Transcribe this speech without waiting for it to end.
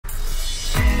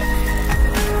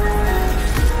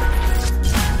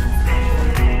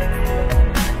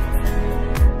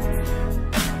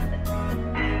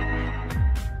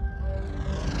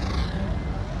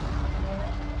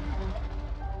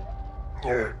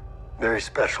Very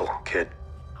special, kid.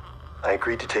 I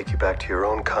agreed to take you back to your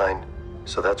own kind,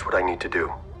 so that's what I need to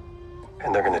do.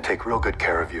 And they're gonna take real good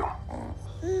care of you.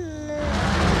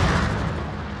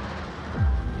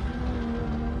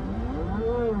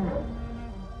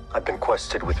 I've been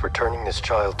quested with returning this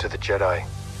child to the Jedi.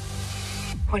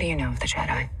 What do you know of the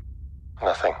Jedi?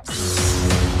 Nothing.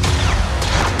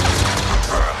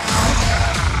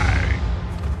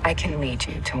 I can lead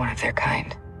you to one of their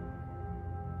kind.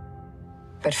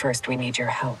 But first, we need your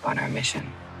help on our mission.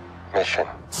 Mission?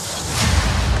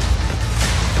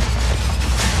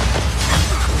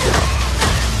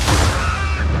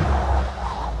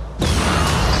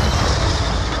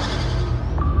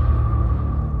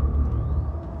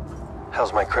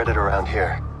 How's my credit around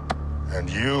here? And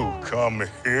you come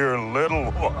here,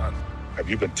 little one. Have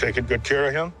you been taking good care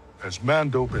of him? Has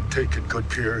Mando been taking good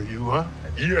care of you, huh?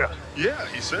 Yeah,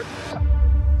 he said.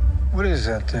 What is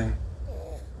that thing?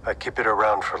 I keep it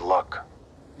around for luck.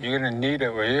 You're gonna need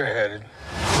it where you're headed.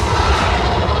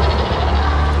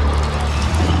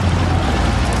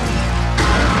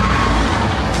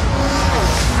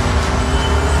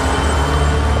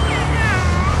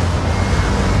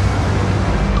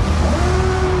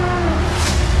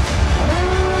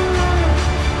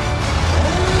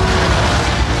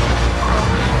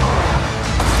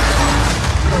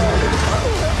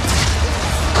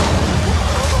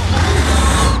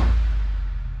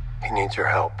 Your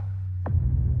help.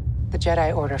 The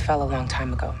Jedi Order fell a long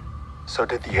time ago. So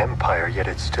did the Empire, yet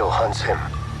it still hunts him.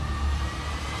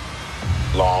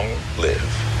 Long live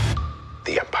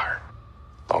the Empire.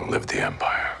 Long live the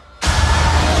Empire.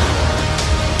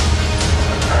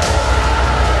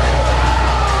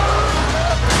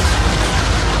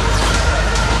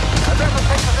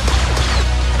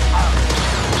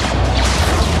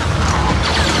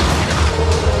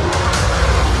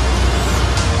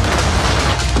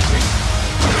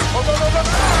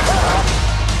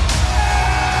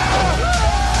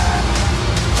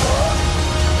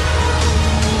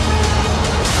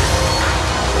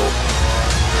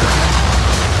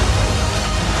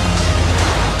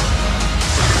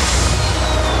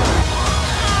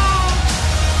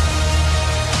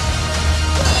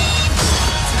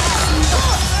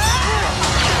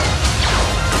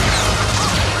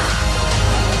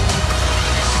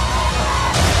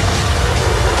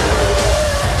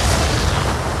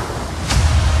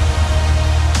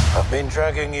 Been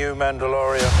tracking you,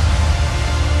 Mandalorian.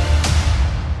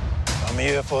 I'm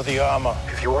here for the armor.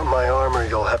 If you want my armor,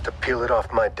 you'll have to peel it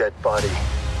off my dead body.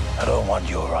 I don't want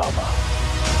your armor.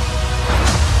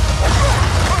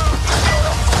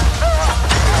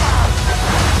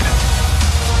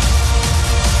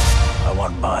 I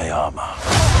want my armor.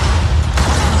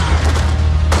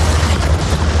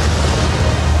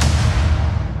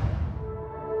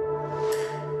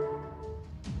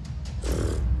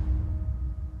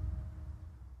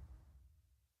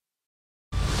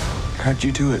 How'd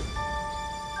you do it?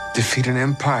 Defeat an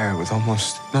empire with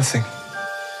almost nothing.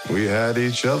 We had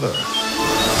each other.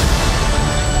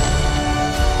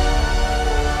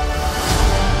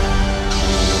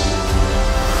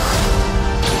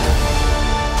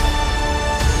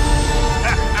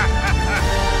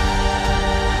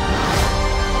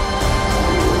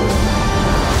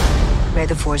 May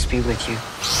the Force be with you.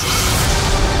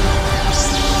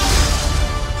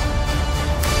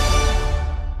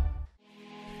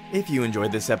 If you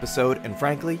enjoyed this episode, and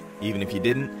frankly, even if you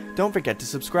didn't, don't forget to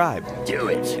subscribe. Do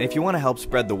it. And if you want to help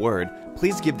spread the word,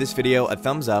 please give this video a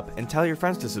thumbs up and tell your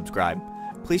friends to subscribe.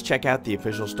 Please check out the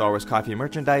official Star Wars Coffee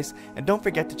merchandise, and don't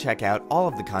forget to check out all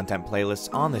of the content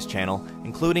playlists on this channel,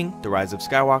 including The Rise of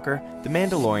Skywalker, The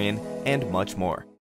Mandalorian, and much more.